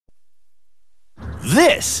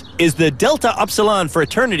This is the Delta Upsilon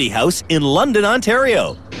Fraternity House in London,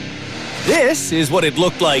 Ontario. This is what it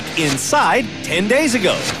looked like inside 10 days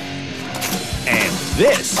ago. And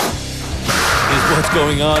this is what's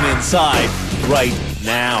going on inside right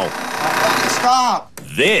now. Stop!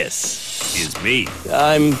 This is me.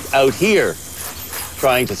 I'm out here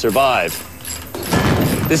trying to survive.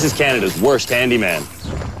 This is Canada's worst handyman.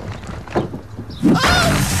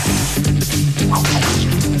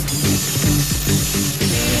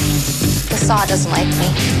 The saw doesn't like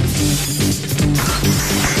me.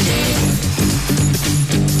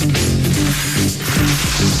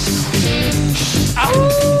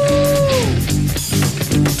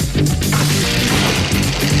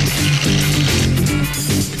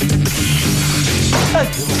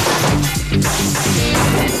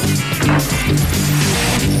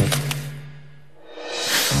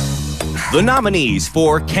 The nominees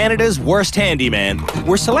for Canada's Worst Handyman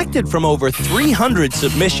were selected from over 300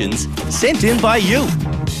 submissions sent in by you.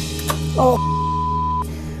 Oh,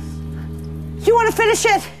 you want to finish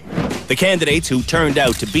it? The candidates who turned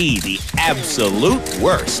out to be the absolute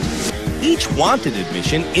worst each wanted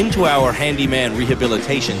admission into our Handyman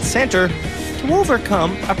Rehabilitation Center to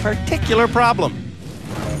overcome a particular problem.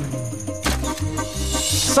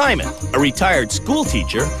 Simon, a retired school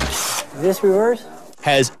teacher, Is this reverse?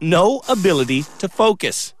 has no ability to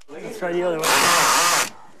focus. Let's try the other way.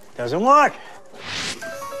 Doesn't work.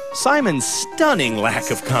 Simon's stunning lack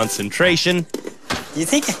of concentration You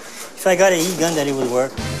think if I got a heat gun that it would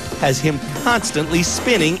work? has him constantly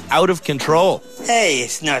spinning out of control. Hey,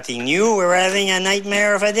 it's nothing new. We're having a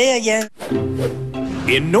nightmare of a day again.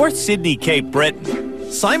 In North Sydney, Cape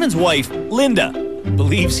Breton, Simon's wife, Linda,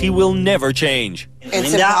 believes he will never change. It's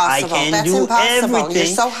Linda, I impossible. can That's do impossible. everything.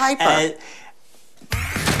 You're so hyper.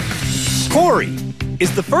 Corey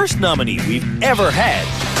is the first nominee we've ever had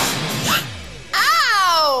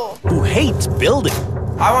Ow! who hates building.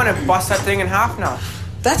 I want to bust that thing in half now.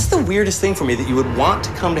 That's the weirdest thing for me, that you would want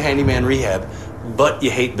to come to Handyman Rehab, but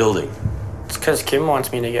you hate building. It's because Kim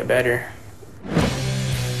wants me to get better.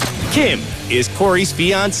 Kim is Corey's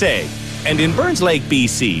fiancée, and in Burns Lake,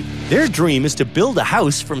 BC, their dream is to build a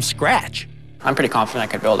house from scratch. I'm pretty confident I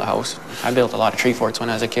could build a house. I built a lot of tree forts when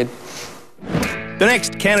I was a kid. The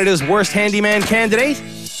next Canada's Worst Handyman candidate,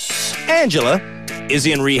 Angela, is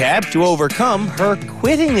in rehab to overcome her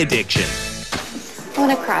quitting addiction. I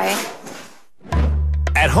want to cry.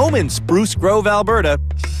 At home in Spruce Grove, Alberta,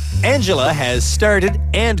 Angela has started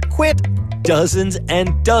and quit dozens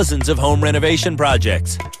and dozens of home renovation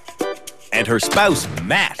projects. And her spouse,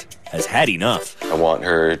 Matt, has had enough. I want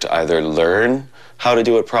her to either learn how to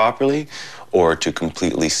do it properly or to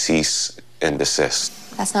completely cease and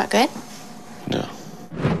desist. That's not good. No.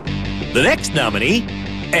 The next nominee,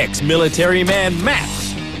 ex-military man Matt,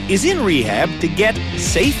 is in rehab to get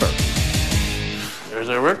safer. There's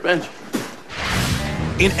our workbench.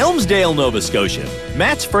 In Elmsdale, Nova Scotia,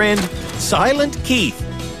 Matt's friend, Silent Keith,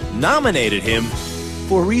 nominated him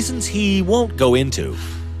for reasons he won't go into.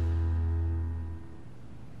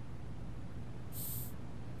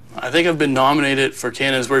 I think I've been nominated for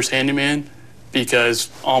Canada's Worst Handyman because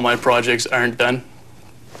all my projects aren't done.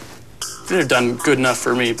 They're done good enough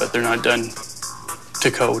for me, but they're not done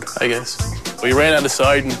to code, I guess. We ran out of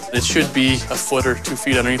siding. It should be a foot or 2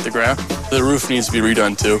 feet underneath the ground. The roof needs to be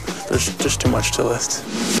redone too. There's just too much to list.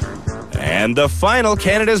 And the final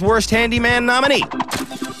Canada's Worst Handyman nominee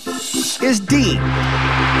is Dean.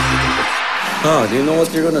 Oh, do you know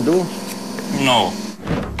what you're gonna do? No.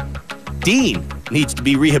 Dean needs to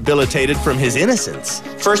be rehabilitated from his innocence.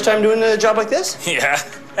 First time doing a job like this? Yeah,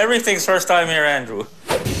 everything's first time here, Andrew.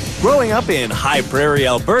 Growing up in High Prairie,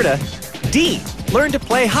 Alberta, Dean learned to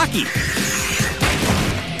play hockey,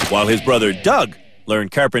 while his brother Doug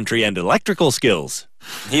learned carpentry and electrical skills.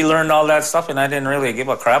 He learned all that stuff and I didn't really give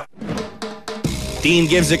a crap. Dean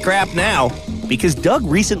gives a crap now because Doug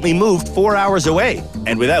recently moved 4 hours away,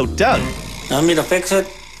 and without Doug, Want me to fix it?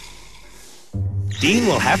 Dean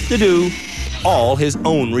will have to do all his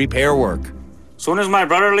own repair work. Soon as my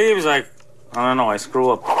brother leaves, I don't know, I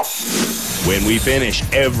screw up. When we finish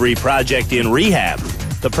every project in rehab,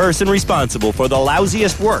 the person responsible for the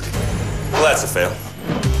lousiest work Well, that's a fail.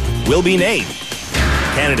 will be named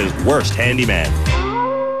Canada's Worst Handyman.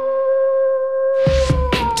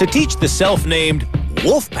 To teach the self-named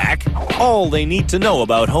Wolfpack all they need to know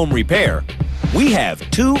about home repair, we have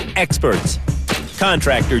two experts,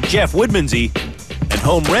 contractor Jeff Woodmansey and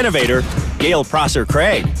home renovator Gail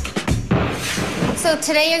Prosser-Craig. So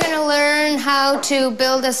today you're going to learn how to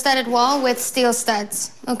build a studded wall with steel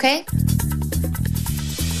studs, okay?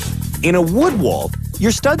 In a wood wall,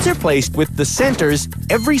 Your studs are placed with the centers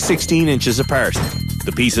every 16 inches apart.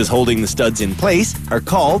 The pieces holding the studs in place are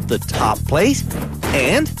called the top plate,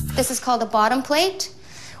 and this is called a bottom plate.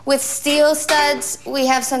 With steel studs, we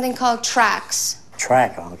have something called tracks.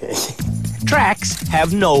 Track, okay. tracks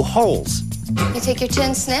have no holes. You take your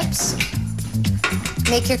tin snips,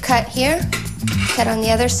 make your cut here, cut on the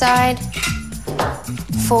other side,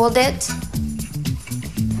 fold it,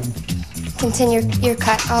 continue your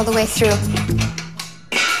cut all the way through.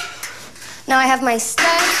 Now I have my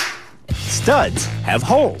studs. Studs have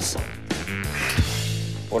holes.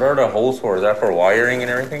 What are the holes for? Is that for wiring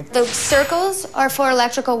and everything? The circles are for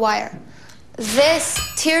electrical wire. This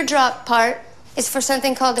teardrop part is for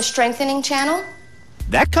something called the strengthening channel.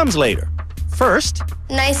 That comes later. First,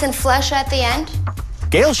 Nice and flush at the end.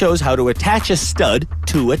 Gail shows how to attach a stud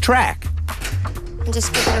to a track And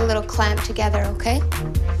just give it a little clamp together, okay?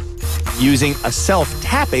 using a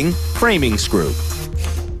self-tapping framing screw.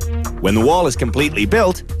 When the wall is completely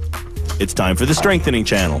built, it's time for the strengthening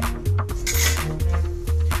channel.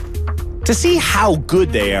 To see how good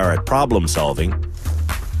they are at problem solving,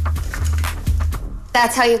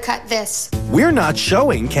 That's how you cut this. we're not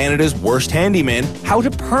showing Canada's worst handymen how to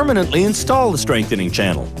permanently install the strengthening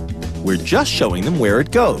channel. We're just showing them where it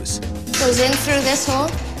goes. Goes in through this hole.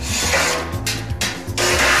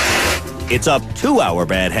 It's up to our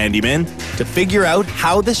bad handymen to figure out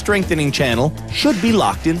how the strengthening channel should be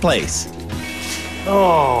locked in place.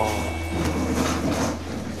 Oh.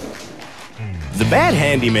 The bad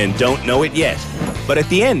handymen don't know it yet, but at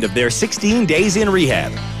the end of their 16 days in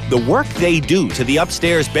rehab, the work they do to the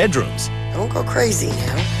upstairs bedrooms Don't go crazy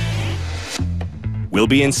now. will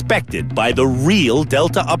be inspected by the real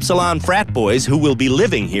Delta Upsilon frat boys who will be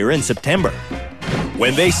living here in September.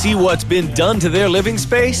 When they see what's been done to their living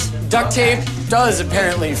space, Duct tape does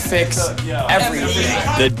apparently fix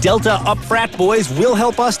everything. the Delta Up frat boys will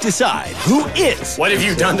help us decide who is What have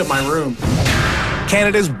you done to my room?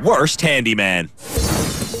 Canada's worst handyman.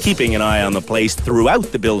 Keeping an eye on the place throughout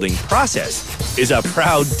the building process is a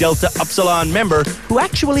proud Delta Upsilon member who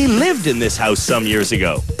actually lived in this house some years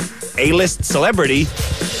ago. A-list celebrity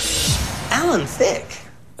Alan Thicke.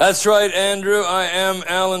 That's right, Andrew. I am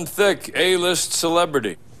Alan Thicke, A-list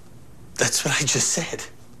celebrity. That's what I just said.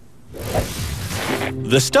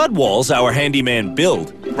 The stud walls our handyman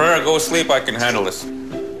build Brother, go sleep. I can handle this.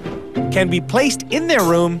 can be placed in their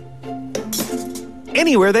room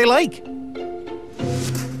anywhere they like.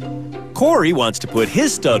 Corey wants to put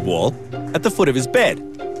his stud wall at the foot of his bed.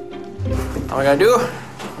 All I gotta do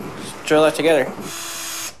is drill that together.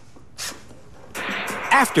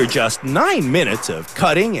 After just 9 minutes of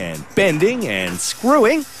cutting and bending and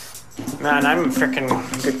screwing, Man, I'm a freaking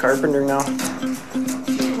good carpenter now.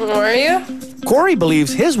 Are you? Corey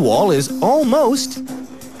believes his wall is almost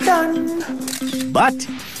done. But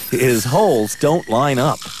his holes don't line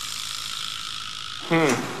up.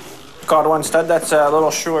 Got one stud that's a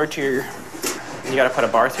little short here. You gotta put a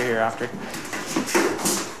bar through here after.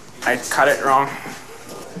 I cut it wrong.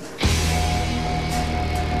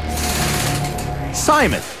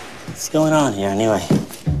 Simon What's going on here anyway?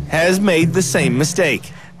 has made the same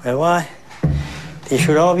mistake. Well, why? They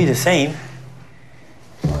should all be the same.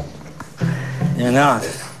 They're not.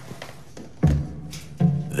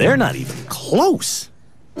 They're not even close.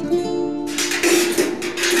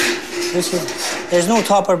 There's no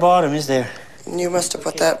top or bottom, is there? You must have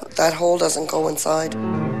put that hole doesn't go inside.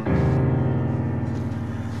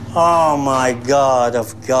 Oh my God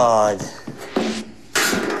of God.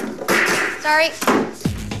 Sorry.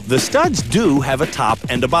 The studs do have a top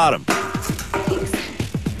and a bottom.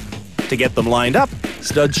 To get them lined up,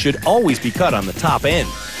 studs should always be cut on the top end.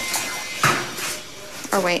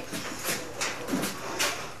 Or wait.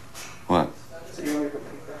 What?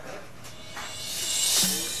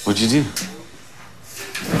 What'd you do?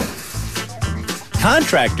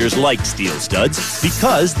 Contractors like steel studs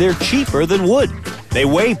because they're cheaper than wood. They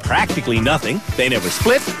weigh practically nothing, they never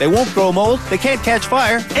split, they won't grow mold, they can't catch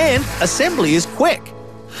fire, and assembly is quick.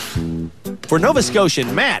 For Nova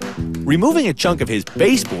Scotian Matt, removing a chunk of his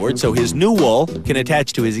baseboard so his new wall can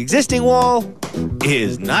attach to his existing wall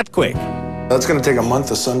is not quick. That's going to take a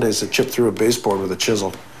month of Sundays to chip through a baseboard with a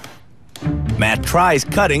chisel. Matt tries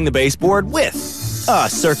cutting the baseboard with a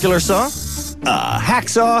circular saw, a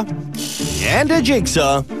hacksaw, and a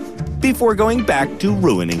jigsaw before going back to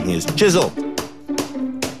ruining his chisel.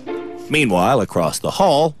 Meanwhile, across the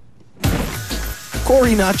hall,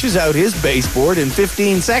 Corey notches out his baseboard in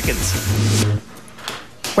 15 seconds.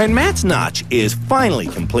 When Matt's notch is finally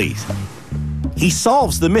complete, he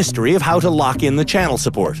solves the mystery of how to lock in the channel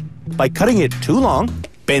support by cutting it too long,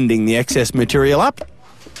 bending the excess material up,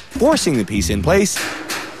 forcing the piece in place,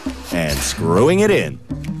 and screwing it in.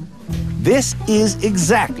 This is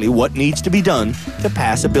exactly what needs to be done to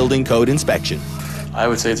pass a building code inspection. I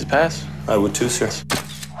would say it's a pass. I would too, sir.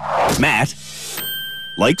 Matt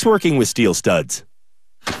likes working with steel studs.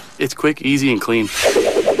 It's quick, easy, and clean.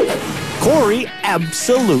 Corey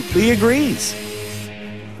absolutely agrees.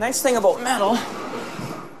 Nice thing about metal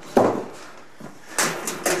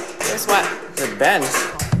is what? It bends.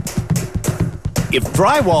 If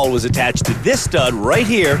drywall was attached to this stud right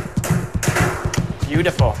here,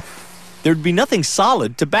 Beautiful. there'd be nothing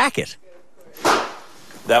solid to back it.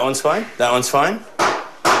 That one's fine. That one's fine.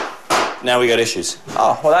 Now we got issues.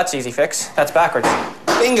 Oh, well, that's easy fix. That's backwards.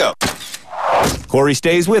 Bingo. Corey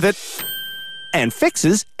stays with it and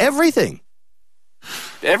fixes everything.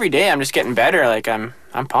 Every day I'm just getting better. Like, I'm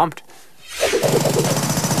pumped.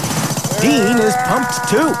 Dean is pumped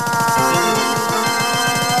too.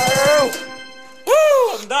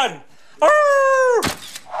 Woo! I'm done.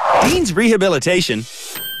 Dean's rehabilitation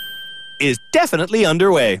is definitely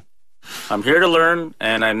underway. I'm here to learn,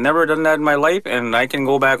 and I've never done that in my life, and I can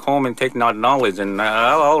go back home and take that knowledge, and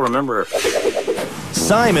I'll remember.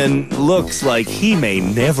 Simon looks like he may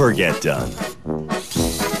never get done.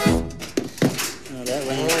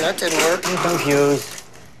 That didn't work. I'm confused.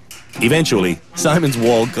 Eventually, Simon's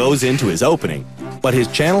wall goes into his opening, but his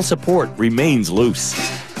channel support remains loose.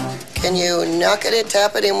 Can you knock it and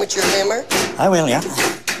tap it in with your hammer? I will, yeah.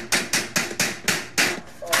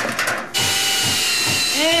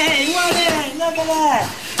 Hey, what is it? Look at that.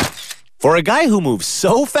 For a guy who moves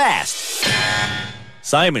so fast,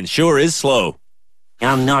 Simon sure is slow.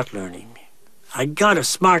 I'm not learning. I gotta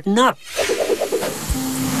smarten up.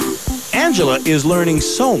 Angela is learning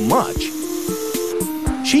so much.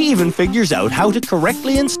 She even figures out how to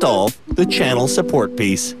correctly install the channel support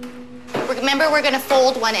piece. Remember, we're going to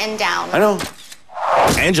fold one end down. I know.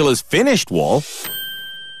 Angela's finished wall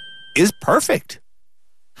is perfect.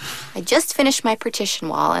 I just finished my partition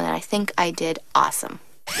wall, and I think I did awesome.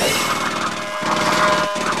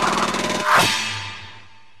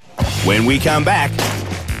 When we come back,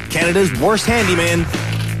 Canada's worst handyman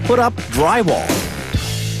put up drywall.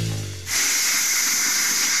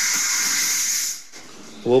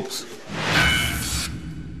 Whoops.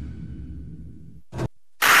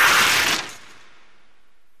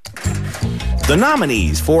 The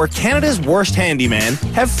nominees for Canada's worst handyman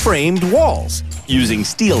have framed walls using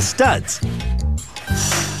steel studs.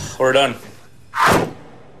 We're done.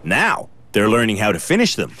 Now, they're learning how to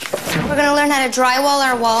finish them. We're going to learn how to drywall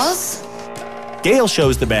our walls. Gail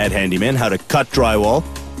shows the bad handyman how to cut drywall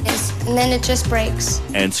Yes, and then it just breaks.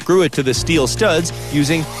 and screw it to the steel studs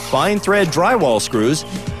using fine thread drywall screws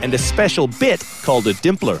and a special bit called a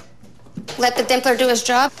dimpler. Let the dimpler do his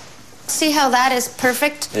job. See how that is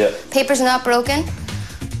perfect? Yeah. Paper's not broken.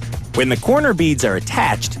 When the corner beads are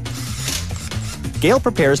attached, Gail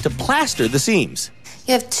prepares to plaster the seams.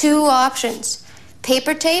 You have two options: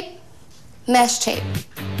 paper tape, mesh tape.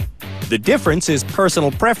 The difference is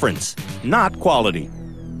personal preference, not quality.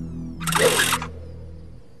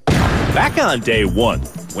 Back on day one,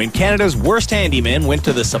 when Canada's worst handyman went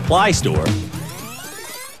to the supply store,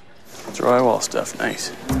 Drywall stuff,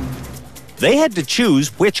 nice. they had to choose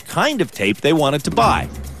which kind of tape they wanted to buy.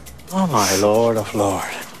 Oh, my Lord of Lord.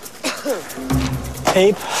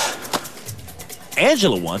 Tape.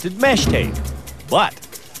 Angela wanted mesh tape, but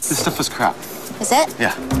This stuff is crap. Is it?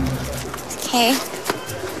 Yeah. Okay.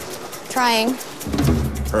 Trying.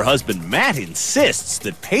 her husband Matt insists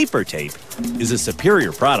that paper tape is a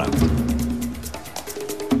superior product.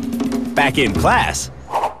 Back in class,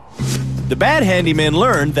 the bad handyman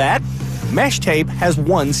learned that mesh tape has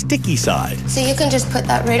one sticky side. So you can just put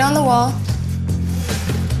that right on the wall.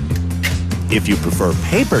 If you prefer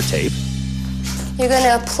paper tape, You're going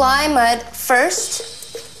to apply mud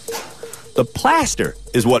first. the plaster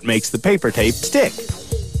is what makes the paper tape stick.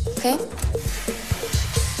 Okay.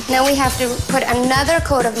 Now we have to put another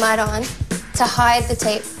coat of mud on to hide the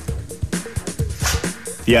tape.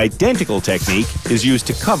 The identical technique is used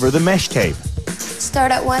to cover the mesh tape.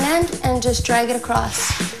 Start at one end and just drag it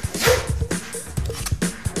across.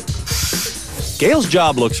 Gail's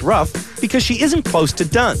job looks rough because she isn't close to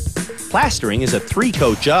done. Plastering is a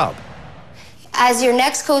 3-coat job. As your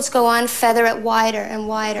next coats go on, feather it wider and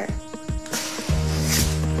wider.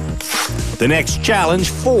 The next challenge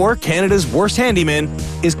for Canada's worst handymen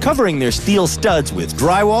is covering their steel studs with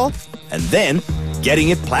drywall and then getting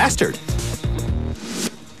it plastered.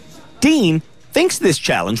 Dean thinks this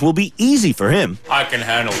challenge will be easy for him. I can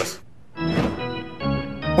handle this.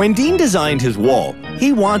 When Dean designed his wall,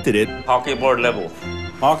 he wanted it Hockey board level.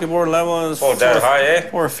 Hockey board level is Oh, that high, eh?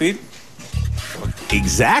 4 feet.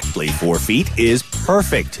 Exactly 4 feet is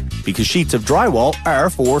perfect because sheets of drywall are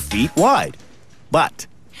 4 feet wide. But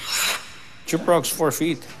Chip rock's 4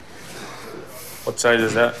 feet. What size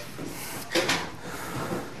is that?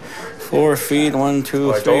 4 feet, 1,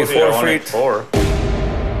 2, 3, 4 feet. 4.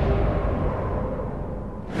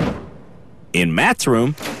 in Matt's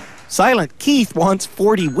room, Silent Keith wants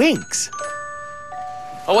 40 winks.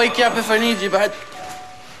 I'll wake you up if I need you, bud.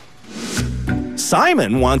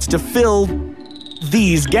 Simon wants to fill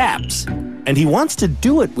these gaps, and he wants to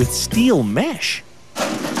do it with steel mesh.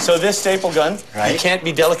 So this staple gun, Right. you can't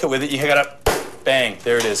be delicate with it. You gotta bang.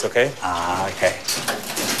 There it is, okay? Ah, okay.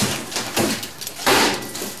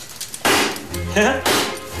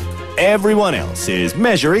 Everyone else is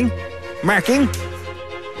measuring, marking,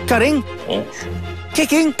 cutting,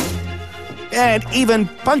 kicking, and even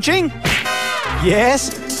punching.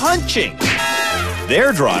 Yes, punching.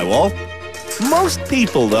 Their drywall. Most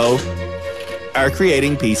people, though, are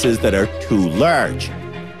creating pieces that are too large.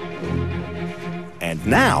 And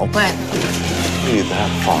now, What? Be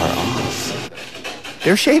that far off.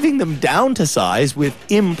 they're shaving them down to size with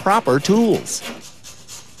improper tools.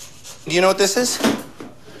 Do you know what this is?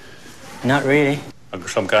 Not really.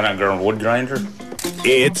 Some kind of wood grinder?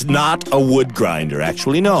 It's not a wood grinder,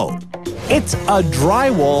 actually, no. It's a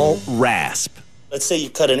drywall rasp. Let's say you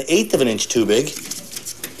cut 1/8 of an inch too big,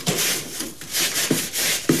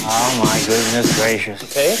 Oh my goodness gracious.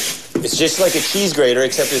 okay? It's just like a cheese grater,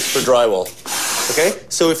 except it's for drywall, okay?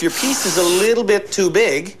 So if your piece is a little bit too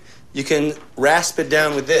big, you can rasp it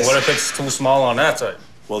down with this. What if it's too small on that side?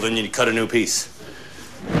 Well, then you cut a new piece.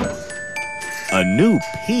 A new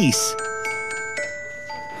piece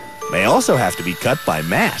may also have to be cut by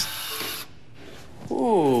Matt.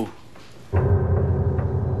 Ooh.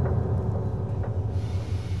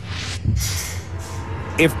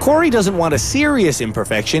 If Corey doesn't want a serious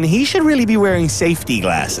imperfection, he should really be wearing safety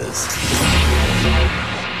glasses.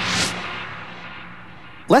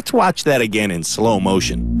 Let's watch that again in slow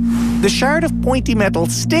motion. The shard of pointy metal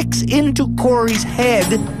sticks into Corey's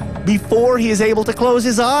head before he is able to close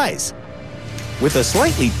his eyes. With a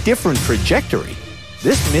slightly different trajectory,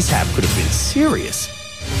 this mishap could have been serious.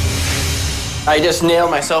 I just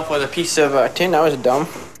nailed myself with a piece of tin. That was dumb.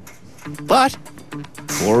 But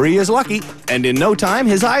Corey is lucky, and in no time,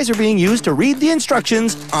 his eyes are being used to read the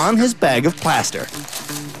instructions on his bag of plaster.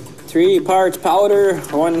 3 parts powder,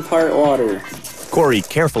 1 part water. Corey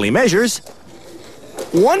carefully measures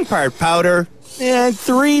 1 part powder and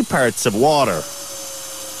 3 parts of water.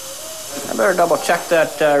 I better double check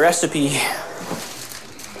that recipe.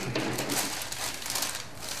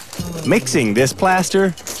 Mixing this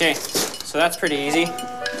plaster Okay, so that's pretty easy.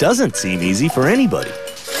 doesn't seem easy for anybody.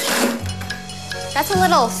 That's a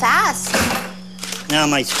little fast. Now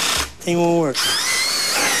my thing won't work.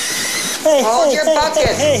 Hey, Hold your bucket.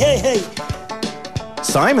 Hey.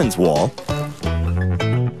 Simon's wall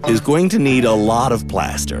is going to need a lot of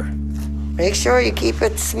plaster. Make sure you keep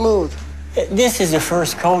it smooth. This is the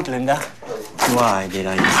first coat, Linda. Why did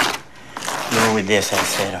I go with this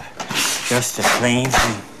instead of just the plain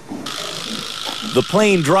thing? The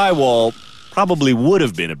plain drywall probably would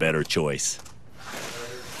have been a better choice.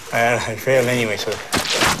 Well, I failed anyway, so.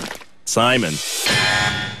 Simon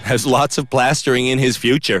has lots of plastering in his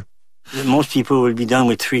future. Most people will be done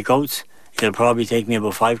with 3 coats. It'll probably take me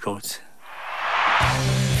about 5 coats.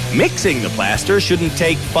 Mixing the plaster shouldn't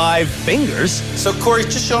take 5 fingers. So, Corey,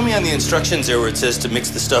 just show me on the instructions there where it says to mix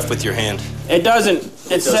the stuff with your hand. It doesn't.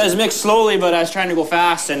 It says mix slowly, but I was trying to go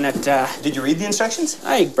fast, and it. Did you read the instructions?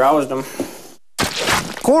 I browsed them.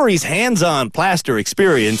 Corey's hands-on plaster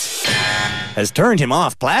experience has turned him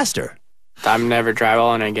off plaster. I'm never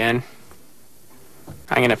drywalling again.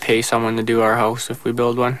 I'm gonna pay someone to do our house if we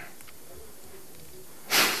build one.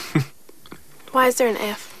 Why is there an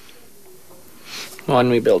F? When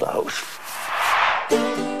we build a house.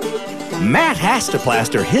 Matt has to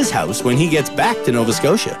plaster his house when he gets back to Nova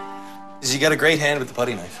Scotia. You got a great hand with the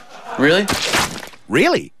putty knife. Really?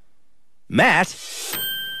 Really? Matt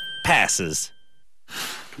passes.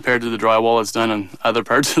 Compared to the drywall that's done on other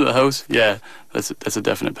parts of the house, yeah, that's a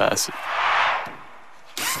definite pass.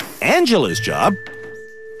 Angela's job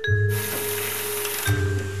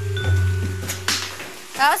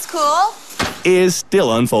That was cool. is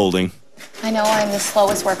still unfolding. I know I'm the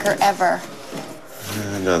slowest worker ever.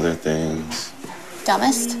 And other things.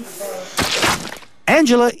 Dumbest.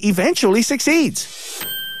 Angela eventually succeeds.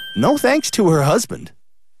 No thanks to her husband.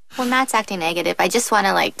 When Matt's acting negative, I just want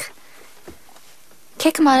to,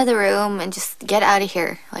 kick him out of the room and just get out of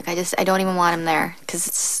here. I don't even want him there because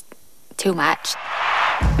it's too much.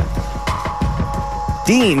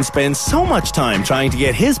 Dean spends so much time trying to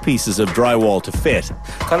get his pieces of drywall to fit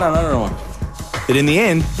Cut another one. that in the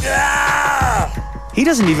end, he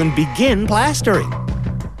doesn't even begin plastering.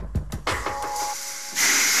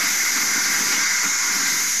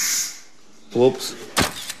 Whoops.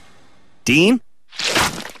 Dean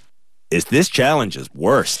is this challenge's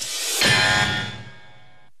worst.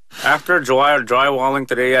 After drywalling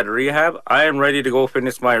today at rehab, I am ready to go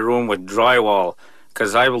finish my room with drywall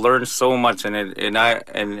because I've learned so much in it,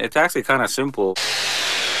 and it's actually kind of simple.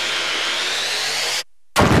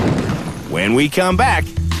 When we come back,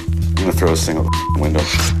 I'm gonna throw this thing out the window.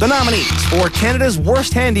 the nominees for Canada's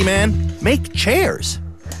Worst Handyman make chairs.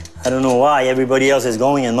 I don't know why everybody else is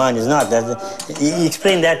going and mine is not.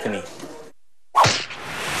 Explain that to me.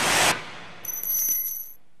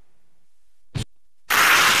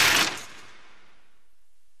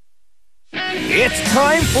 It's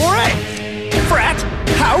time for a Frat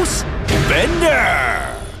House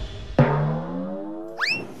Bender!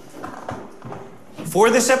 For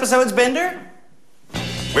this episode's bender,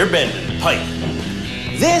 we're bending pipe.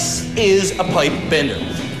 This is a pipe bender.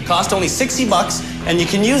 Cost only $60, and you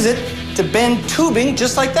can use it to bend tubing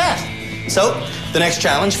just like that. So, the next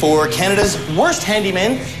challenge for Canada's Worst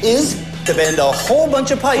Handyman is to bend a whole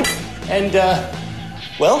bunch of pipe and,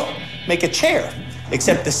 well, make a chair.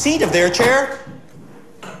 Except the seat of their chair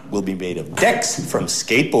will be made of decks from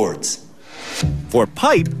skateboards. For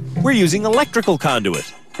pipe, we're using electrical conduit.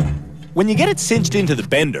 When you get it cinched into the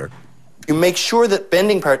bender, You make sure that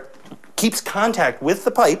bending part keeps contact with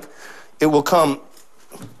the pipe. It will come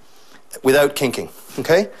without kinking,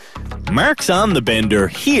 okay? marks on the bender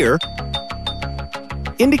here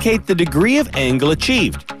indicate the degree of angle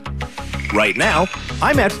achieved. Right now,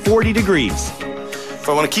 I'm at 40 degrees. If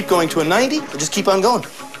I want to keep going to a 90, I just keep on going.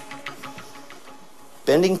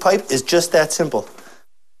 Bending pipe is just that simple.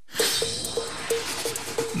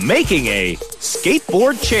 Making a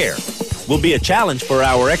skateboard chair will be a challenge for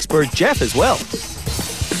our expert Jeff as well.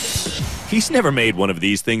 He's never made one of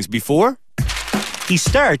these things before. He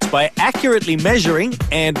starts by accurately measuring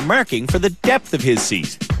and marking for the depth of his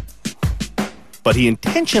seat. But he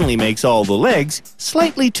intentionally makes all the legs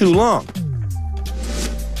slightly too long.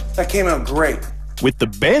 That came out great. With the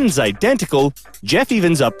bends identical, Jeff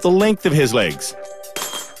evens up the length of his legs.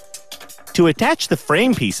 To attach the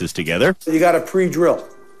frame pieces together, You got to pre-drill.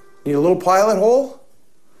 Need a little pilot hole,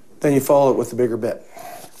 then you follow it with the bigger bit.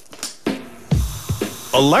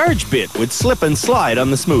 a large bit would slip and slide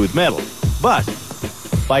on the smooth metal. But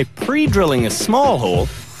by pre-drilling a small hole,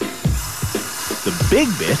 the big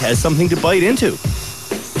bit has something to bite into.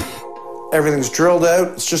 Everything's drilled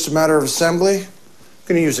out. It's just a matter of assembly. I'm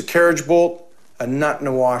going to use a carriage bolt, a nut, and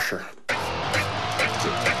a washer.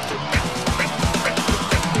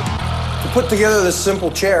 To put together this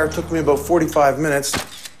simple chair took me about 45 minutes.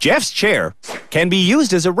 Jeff's chair can be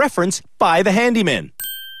used as a reference by the handyman.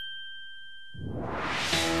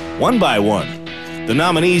 One by one, the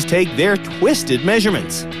nominees take their twisted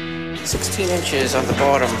measurements. 16 inches on the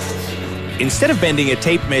bottom. Instead of bending a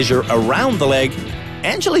tape measure around the leg,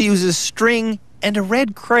 Angela uses string and a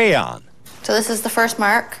red crayon. So this is the first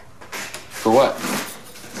mark. For what?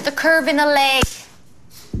 The curve in a leg.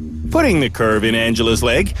 Putting the curve in Angela's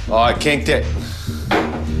leg. Oh, I kinked it.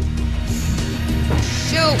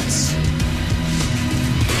 Shoot.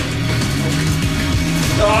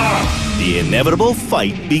 The inevitable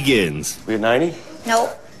fight begins. We at 90?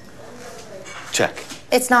 Nope. Check.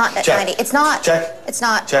 It's not at Check. 90. It's not. Check. It's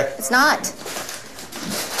not. Check. It's not.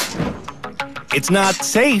 It's not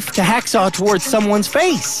safe to hacksaw towards someone's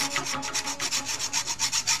face.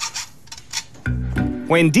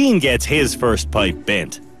 When Dean gets his first pipe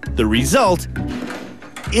bent, the result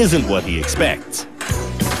isn't what he expects.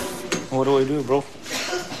 What do I do, bro?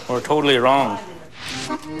 We're totally wrong.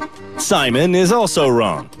 Simon is also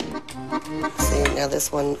wrong. See, now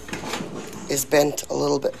this one is bent a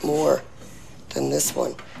little bit more than this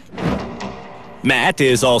one. Matt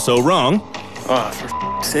is also wrong. Oh,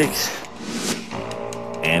 for sakes.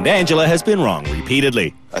 And Angela has been wrong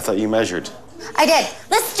repeatedly. I thought you measured. I did.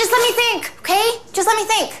 Just let me think, okay? Just let me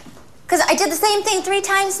think. Because I did the same thing 3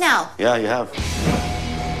 times now. Yeah, you have.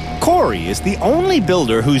 Corey is the only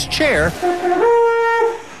builder whose chair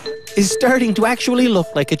is starting to actually look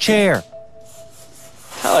like a chair.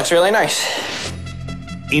 That looks really nice.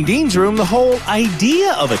 In Dean's room, the whole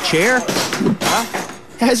idea of a chair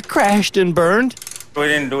has crashed and burned. We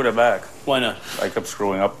didn't do the back. Why not? I kept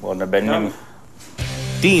screwing up on the bending.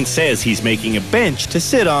 Dean says he's making a bench to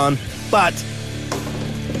sit on, but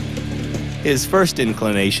his first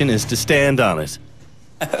inclination is to stand on it.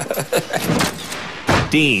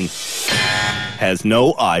 Dean has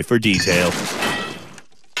no eye for detail.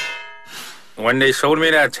 When they showed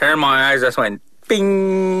me that chair, my eyes just went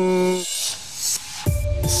bing.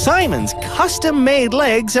 Simon's custom-made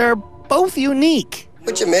legs are both unique.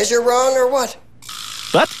 Would you measure wrong or what?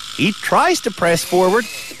 But he tries to press forward.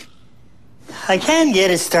 I can't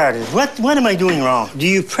get it started. What am I doing wrong? Do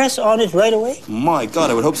you press on it right away? My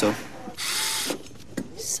God, I would hope so.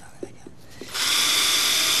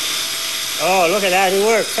 Oh, look at that. It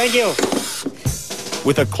worked. Thank you.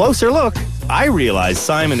 With a closer look, I realize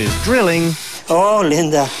Simon is drilling. Oh,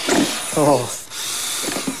 Linda. Oh.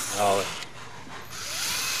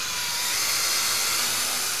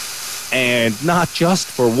 And not just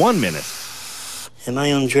for 1 minute. Am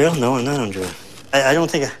I on drill? No, I'm not on drill. I don't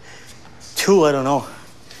think... 2, I don't know.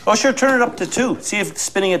 Oh, sure, turn it up to 2. See if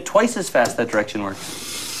spinning it twice as fast that direction works.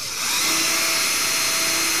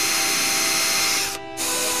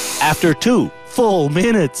 After 2 full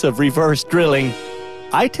minutes of reverse drilling,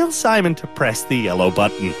 I tell Simon to press the yellow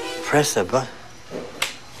button. Press the button?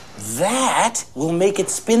 That will make it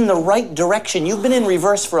spin the right direction. You've been in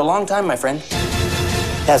reverse for a long time, my friend.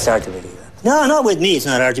 That's hard to believe. No, not with me. It's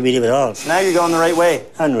not hard to believe at all. Now you're going the right way.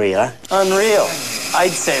 Unreal, huh? Unreal.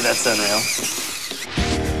 I'd say that's unreal.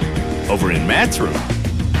 Over in Matt's room.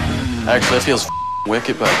 Actually, that feels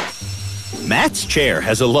wicked, but... Matt's chair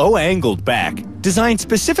has a low-angled back, designed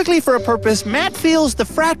specifically for a purpose Matt feels the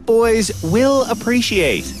frat boys will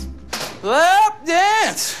appreciate. Lap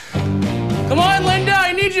dance! Come on, Linda,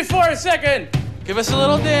 I need you for a second. Give us a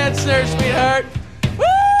little dance there, sweetheart.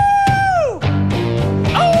 Woo!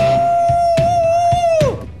 Oh!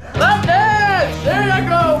 Lap dance! There you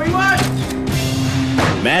go, we won!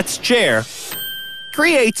 Matt's chair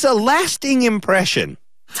creates a lasting impression.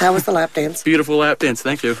 How was the lap dance? Beautiful lap dance,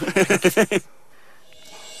 thank you.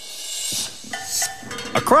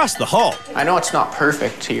 Across the hall. I know it's not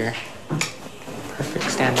perfect here. Perfect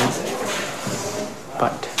standards.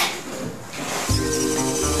 But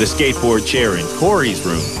The skateboard chair in Corey's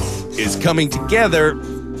room is coming together,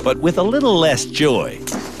 but with a little less joy.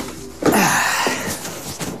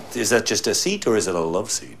 Is that just a seat or is it a love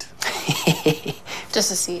seat? Just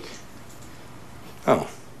a seat. Oh.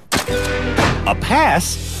 A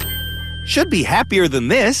pass should be happier than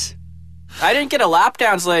this. I didn't get a lap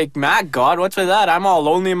dance like Matt got. What's with that? I'm all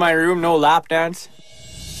lonely in my room, no lap dance.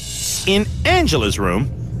 In Angela's room,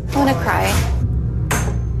 I want to cry.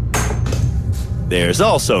 there's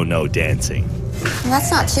also no dancing. And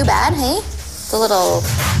that's not too bad, hey? It's a little...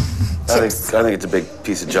 I think it's a big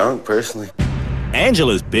piece of junk, personally.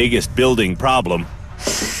 Angela's biggest building problem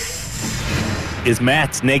is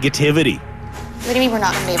Matt's negativity. What do you mean we're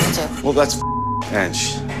not going to be able to? Well, that's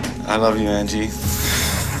Ange. I love you, Angie.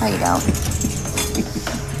 No, you don't.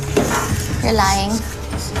 You're lying.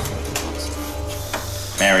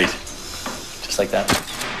 Married. Just like that.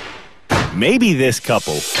 Maybe this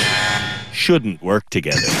couple shouldn't work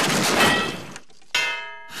together.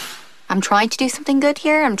 I'm trying to do something good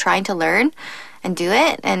here. I'm trying to learn and do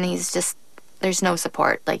it. And he's just, there's no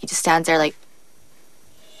support. Like, he just stands there like...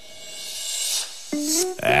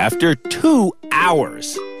 After 2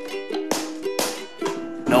 hours,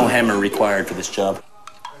 No hammer required for this job.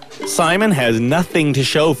 Simon has nothing to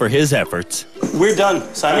show for his efforts. We're done,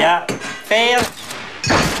 Simon. Yeah. Fail.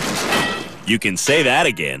 You can say that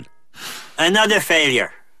again. Another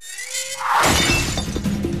failure.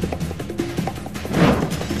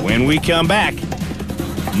 When we come back,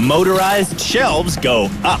 motorized shelves go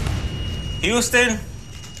up. Houston,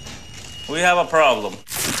 we have a problem.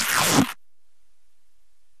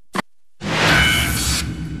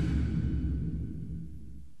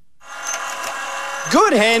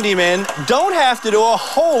 Good handymen don't have to do a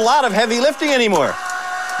whole lot of heavy lifting anymore.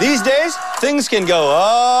 These days, things can go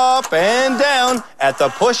up and down at the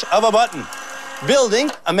push of a button. Building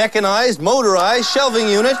a mechanized, motorized shelving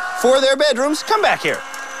unit for their bedrooms, come back here,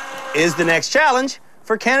 is the next challenge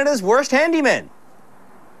for Canada's worst handymen.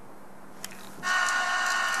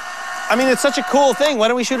 I mean, it's such a cool thing. Why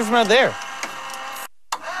don't we shoot it from out there?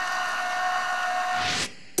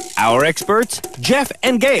 Our experts, Jeff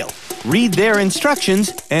and Gail, read their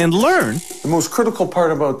instructions and learn. The most critical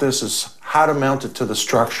part about this is how to mount it to the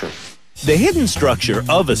structure. The hidden structure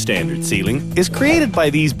of a standard ceiling is created by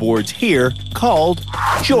these boards here called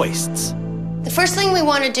joists. The first thing we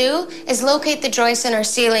want to do is locate the joists in our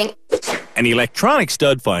ceiling. An electronic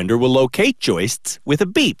stud finder will locate joists with a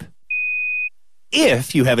beep.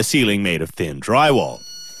 If you have a ceiling made of thin drywall.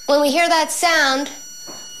 When we hear that sound,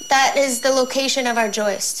 that is the location of our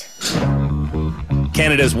joist.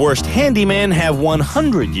 Canada's worst handymen have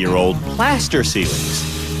 100-year-old plaster ceilings.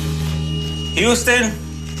 Houston,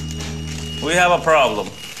 we have a problem.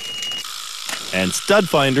 And stud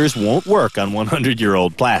finders won't work on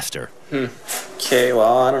 100-year-old plaster. Okay,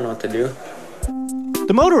 well, I don't know what to do.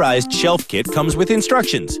 The motorized shelf kit comes with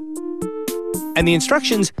instructions. And the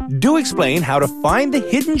instructions do explain how to find the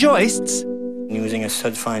hidden joists. Using a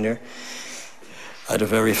stud finder at a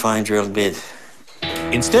very fine drill bit.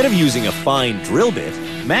 Instead of using a fine drill bit,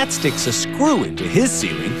 Matt sticks a screw into his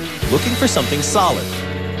ceiling, looking for something solid.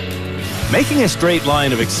 Making a straight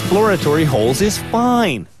line of exploratory holes is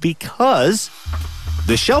fine, because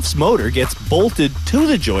the shelf's motor gets bolted to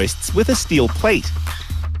the joists with a steel plate.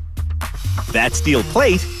 That steel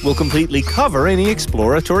plate will completely cover any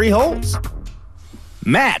exploratory holes.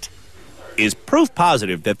 Matt is proof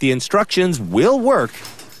positive that the instructions will work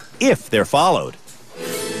if they're followed.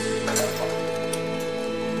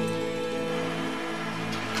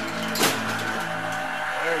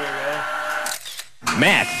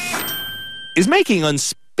 Matt is making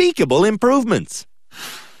unspeakable improvements.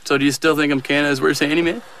 So do you still think I'm Canada's worst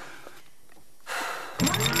handyman?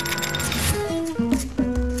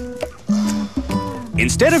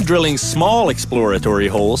 Instead of drilling small exploratory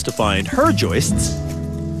holes to find her joists,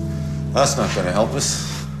 That's not going to help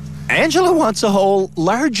us. Angela wants a hole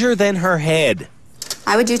larger than her head.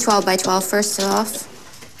 I would do 12 by 12 first off.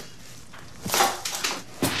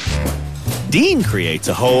 Dean creates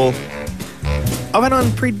a hole of an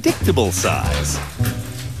unpredictable size.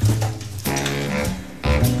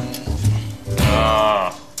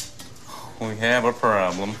 We have a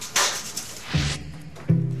problem.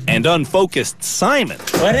 And unfocused Simon.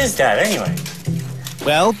 What is that, anyway?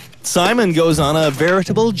 Well, Simon goes on a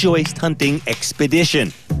veritable joist hunting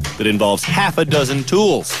expedition that involves half a dozen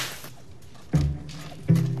tools.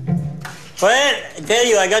 Well, I tell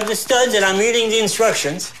you, I got the studs and I'm reading the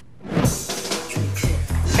instructions.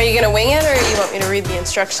 Are you gonna wing it, or you want me to read the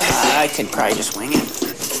instructions? I could probably just wing it.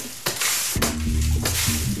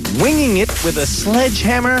 Winging it with a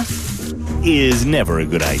sledgehammer is never a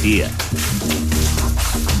good idea.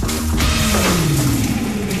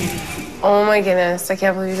 Oh my goodness, I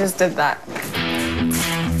can't believe you just did that.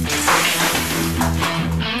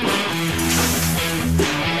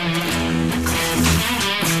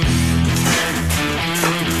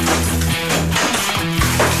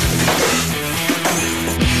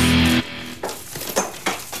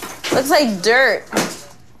 Looks like dirt.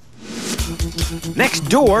 Next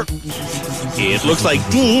door, it looks like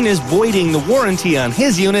Dean is voiding the warranty on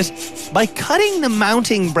his unit by cutting the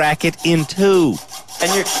mounting bracket in two.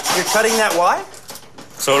 And you're cutting that why?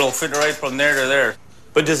 So it'll fit right from there to there.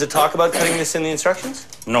 But does it talk about cutting this in the instructions?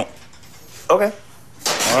 No. Okay.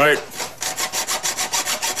 All right.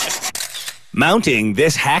 Mounting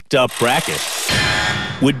this hacked up bracket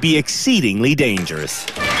would be exceedingly dangerous.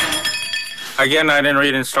 Again, I didn't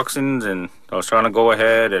read instructions, and I was trying to go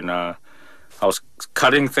ahead, and I was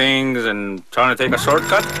cutting things and trying to take a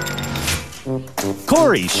shortcut.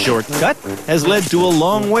 Corey's shortcut has led to a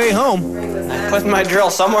long way home. Put my drill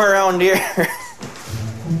somewhere around here.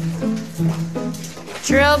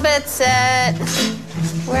 Drill bit set.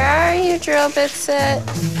 Where are you, drill bit set?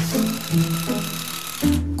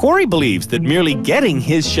 Corey believes that merely getting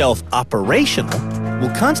his shelf operational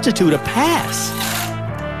will constitute a pass.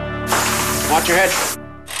 Watch your head.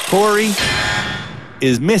 Corey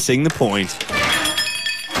is missing the point.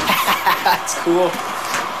 That's cool.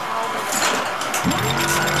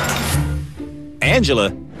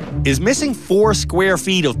 Angela is missing 4 square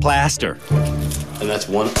feet of plaster. And that's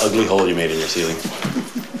one ugly hole you made in your ceiling.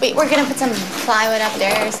 Wait, we're gonna put some plywood up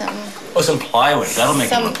there or something. Oh, some plywood. That'll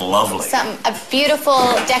make it look lovely. A beautiful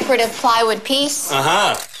decorative plywood piece.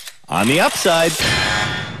 Uh-huh. On the upside,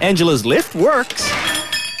 Angela's lift works.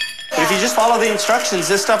 But if you just follow the instructions,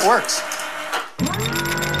 this stuff works.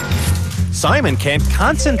 Simon can't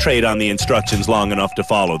concentrate on the instructions long enough to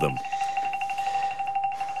follow them.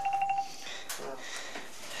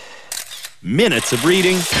 Minutes of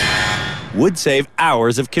reading would save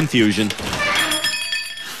hours of confusion.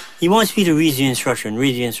 He wants me to read the instruction,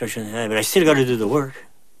 but I still got to do the work.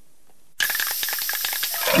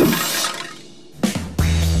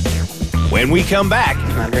 When we come back,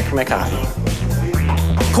 I'm drinking my coffee.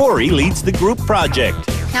 Corey leads the group project.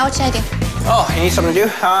 Now what should I do? Oh, you need something to do?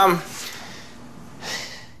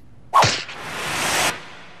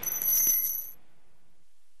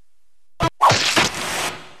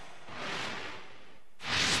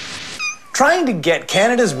 Trying to get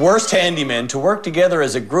Canada's worst handymen to work together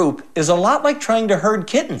as a group is a lot like trying to herd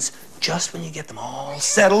kittens. Just when you get them all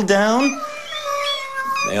settled down,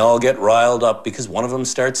 they all get riled up because one of them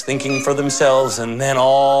starts thinking for themselves, and then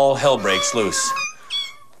all hell breaks loose.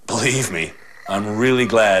 Believe me, I'm really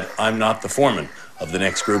glad I'm not the foreman of the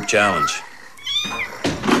next group challenge.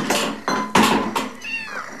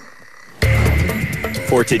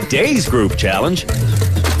 For today's group challenge,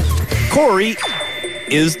 Corey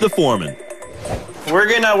is the foreman. We're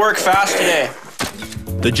gonna work fast today.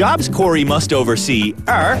 The jobs Corey must oversee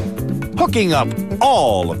are hooking up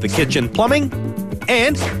all of the kitchen plumbing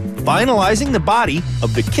and finalizing the body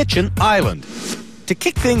of the kitchen island. To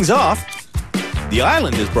kick things off, the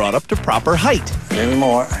island is brought up to proper height. A little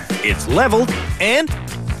more. It's leveled and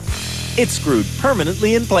it's screwed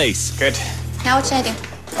permanently in place. Good. Now what should I do?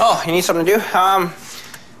 Oh, you need something to do?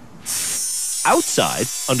 Outside,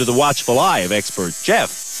 under the watchful eye of expert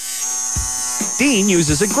Jeff, Dean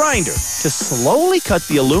uses a grinder to slowly cut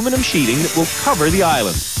the aluminum sheeting that will cover the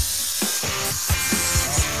island.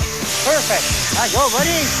 Perfect. Go,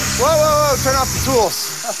 buddy. Whoa, turn off the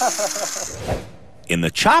tools. In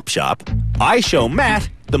the chop shop, I show Matt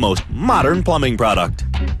the most modern plumbing product.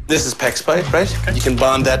 This is PEX pipe, right? You can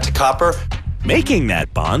bond that to copper. Making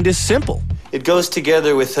that bond is simple. It goes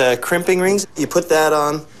together with crimping rings. You put that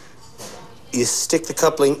on, you stick the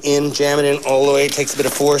coupling in, jam it in all the way. It takes a bit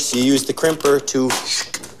of force. You use the crimper to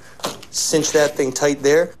cinch that thing tight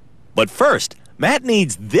there. But first, Matt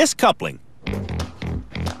needs this coupling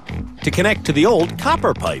to connect to the old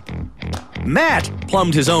copper pipe. Matt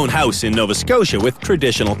plumbed his own house in Nova Scotia with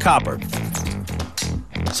traditional copper.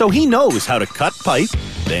 So he knows how to cut pipe,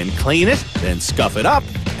 then clean it, then scuff it up,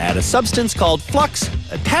 add a substance called flux,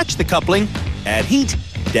 attach the coupling, add heat,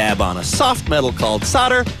 dab on a soft metal called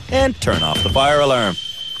solder, and turn off the fire alarm.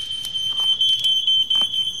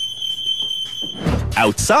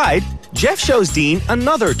 Outside, Jeff shows Dean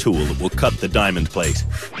another tool that will cut the diamond plate,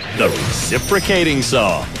 the reciprocating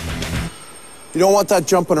saw. You don't want that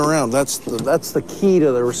jumping around. That's the key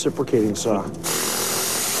to the reciprocating saw.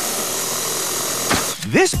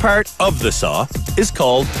 This part of the saw is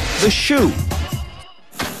called the shoe.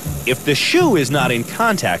 If the shoe is not in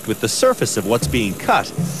contact with the surface of what's being cut,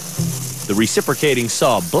 the reciprocating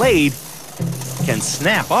saw blade can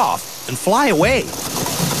snap off and fly away.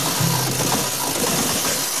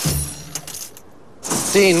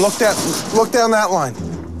 Dean, look down that line.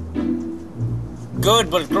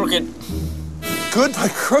 Good, but crooked. Good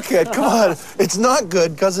but crooked? Come on. It's not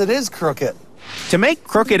good because it is crooked. To make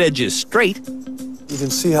crooked edges straight, you can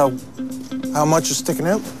see how much is sticking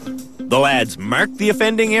out. The lads mark the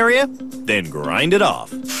offending area, then grind it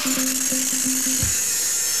off.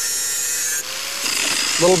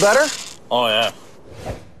 A little better? Oh, yeah.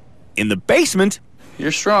 In the basement,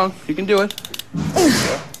 You're strong. You can do it.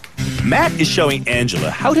 Matt is showing Angela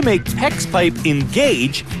how to make PEX pipe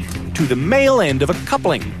engage to the male end of a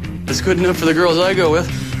coupling. That's good enough for the girls I go with.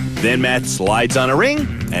 Then Matt slides on a ring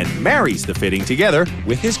and marries the fitting together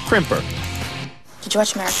with his crimper. Did you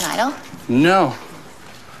watch American Idol? No.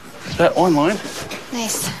 Is that online?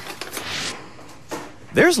 Nice.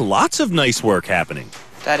 There's lots of nice work happening.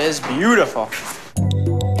 That is beautiful.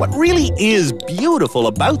 What really is beautiful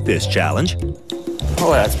about this challenge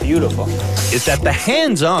Oh, that's beautiful. is that the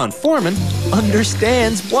hands-on foreman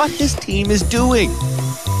understands what his team is doing.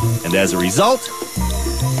 And as a result,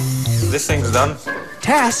 This thing's done.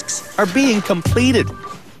 tasks are being completed.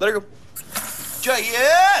 Let her go.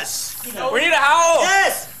 Yes! We need a howl.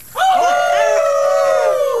 Yes!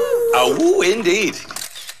 Oh, indeed.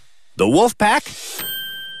 The wolf pack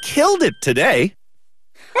killed it today.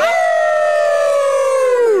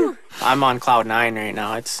 I'm on cloud 9 right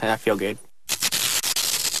now. I feel good.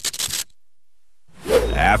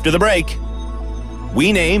 After the break,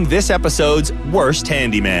 we name this episode's worst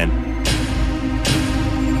handyman.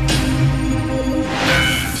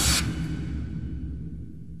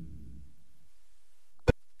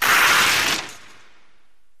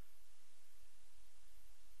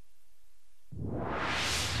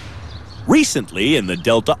 Recently, in the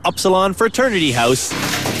Delta Upsilon fraternity house,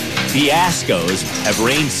 fiascos have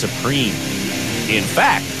reigned supreme. In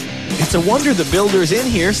fact, it's a wonder the builders in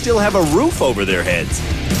here still have a roof over their heads.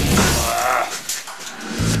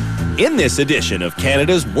 In this edition of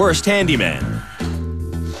Canada's Worst Handyman,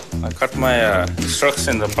 I cut my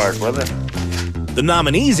instructions apart, brother. the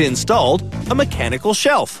nominees installed a mechanical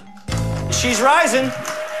shelf. She's rising.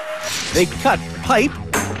 They cut pipe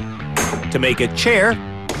to make a chair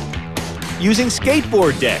using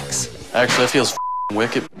skateboard decks. Actually, that feels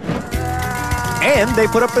wicked. And they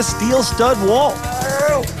put up a steel stud wall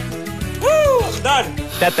Done.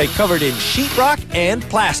 that they covered in sheetrock and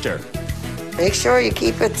plaster. Make sure you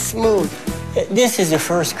keep it smooth. This is the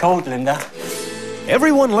first coat, Linda.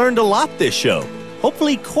 Everyone learned a lot this show.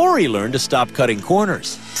 Hopefully Corey learned to stop cutting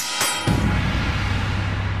corners.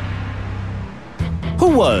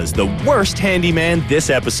 Who was the worst handyman this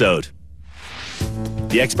episode?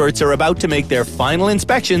 The experts are about to make their final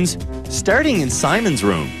inspections, starting in Simon's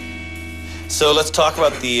room. So let's talk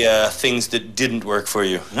about the things that didn't work for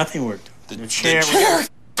you. Nothing worked. The chair.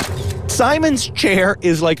 Simon's chair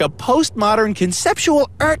is like a postmodern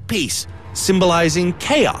conceptual art piece, symbolizing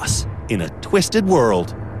chaos in a twisted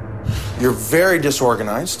world. You're very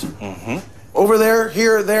disorganized. Mm-hmm. Over there,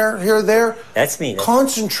 here, there. That's me.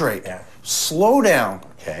 Concentrate. Yeah. Slow down.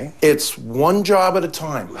 Okay. It's one job at a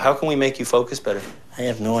time. How can we make you focus better? I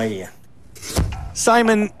have no idea.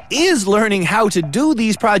 Simon is learning how to do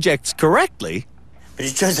these projects correctly. But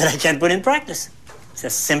it's just that I can't put in practice. It's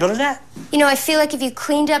as simple as that. You know, I feel like if you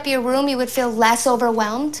cleaned up your room, you would feel less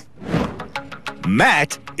overwhelmed.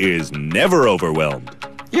 Matt is never overwhelmed.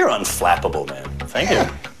 You're unflappable, man. Thank you.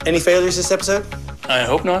 Any failures this episode? I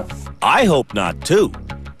hope not. I hope not, too.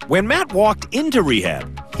 When Matt walked into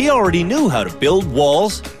rehab, he already knew how to build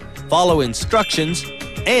walls, follow instructions,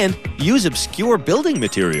 and use obscure building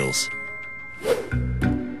materials.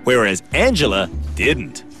 Whereas Angela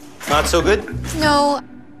didn't. Not so good? No.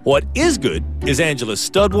 What is good is Angela's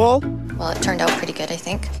stud wall Well, it turned out pretty good, I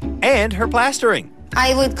think. and her plastering.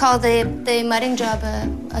 I would call the mudding job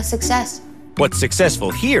a success. What's successful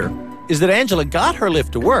here is that Angela got her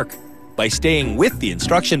lift to work by staying with the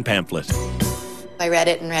instruction pamphlet. I read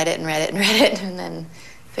it and read it and read it and read it and then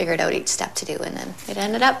figured out each step to do, and then it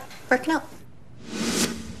ended up working out.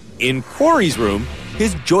 In Corey's room,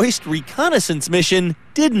 his joist reconnaissance mission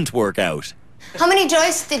didn't work out. How many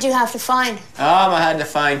joists did you have to find? I had to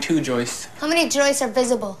find 2 joists. How many joists are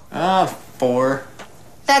visible? 4.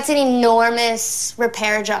 That's an enormous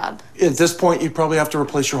repair job. At this point, you'd probably have to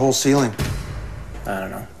replace your whole ceiling. I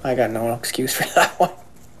don't know. I got no excuse for that one.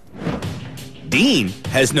 Dean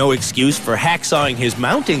has no excuse for hacksawing his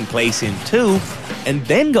mounting place in 2 and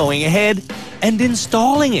then going ahead and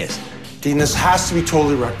installing it. Dean, this has to be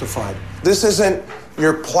totally rectified. This isn't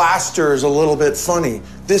your plaster is a little bit funny.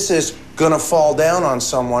 This is gonna fall down on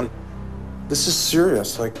someone. This is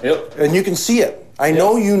serious, like, Yep. and you can see it. I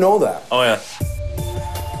know you know that. Oh, yeah.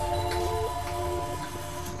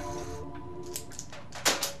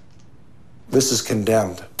 This is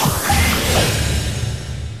condemned.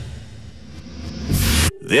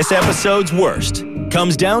 This episode's worst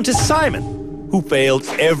comes down to Simon, who failed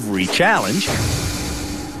every challenge,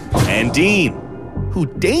 and Dean, who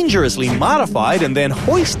dangerously modified and then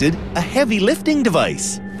hoisted a heavy lifting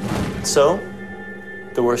device. So,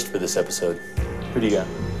 the worst for this episode. Who do you got?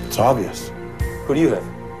 It's obvious. Who do you have?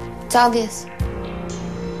 It's obvious.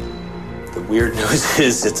 The weird news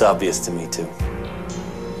is it's obvious to me, too.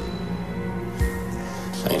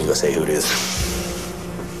 I'm gonna go say who it is.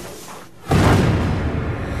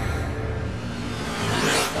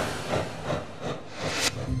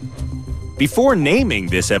 Before naming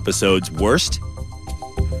this episode's worst,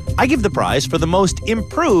 I give the prize for the most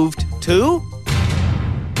improved to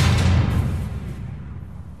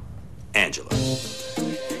Angela.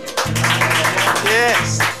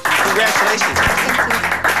 Yes. Congratulations.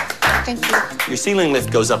 Thank you. Your ceiling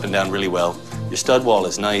lift goes up and down really well. Your stud wall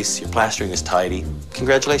is nice. Your plastering is tidy.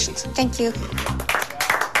 Congratulations. Thank you.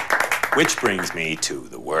 Which brings me to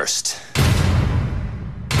the worst.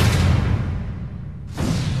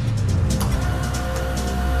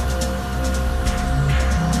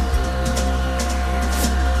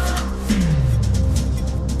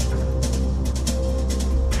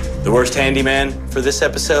 The worst handyman for this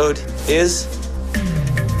episode is...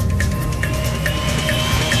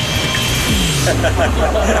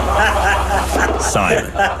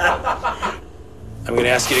 Simon. I'm going to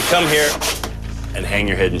ask you to come here and hang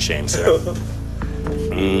your head in shame, sir.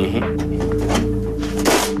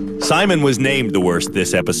 Simon was named the worst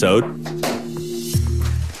this episode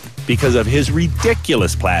because of his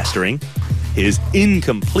ridiculous plastering, his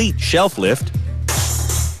incomplete shelf lift,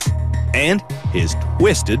 and his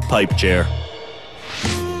twisted pipe chair.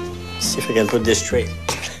 See if I can put this straight.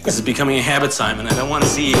 This is becoming a habit, Simon. I don't want to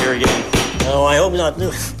see you here again. No, I hope not.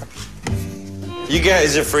 You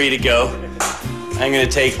guys are free to go. I'm going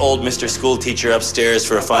to take old Mr. School Teacher upstairs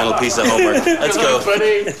for a final piece of homework. Let's go.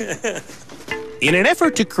 In an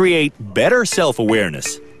effort to create better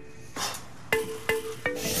self-awareness,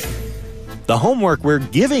 the homework we're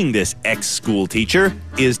giving this ex-school teacher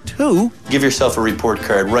is to give yourself a report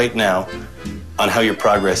card right now on how your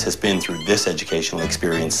progress has been through this educational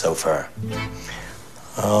experience so far.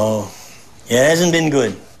 Oh, yeah, it hasn't been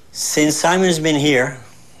good. Since Simon's been here,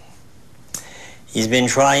 he's been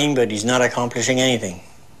trying, but he's not accomplishing anything.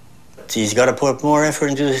 He's got to put more effort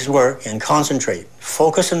into his work and concentrate.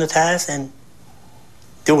 Focus on the task and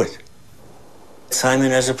do it.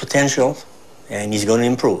 Simon has a potential, and he's going to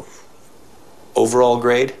improve. Overall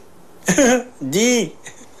grade? D.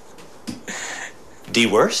 D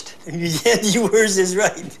worst? Yeah, D worst is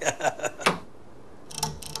right.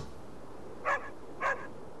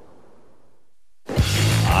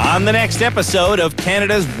 On the next episode of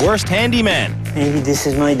Canada's Worst Handyman. Maybe this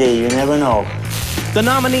is my day, you never know. The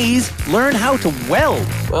nominees learn how to weld.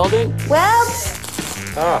 Welding? Weld?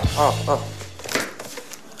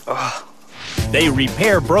 They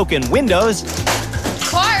repair broken windows.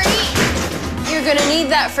 Corey! You're gonna need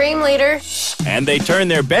that frame later. And they turn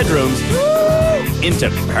their bedrooms into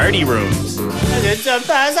party rooms. It's a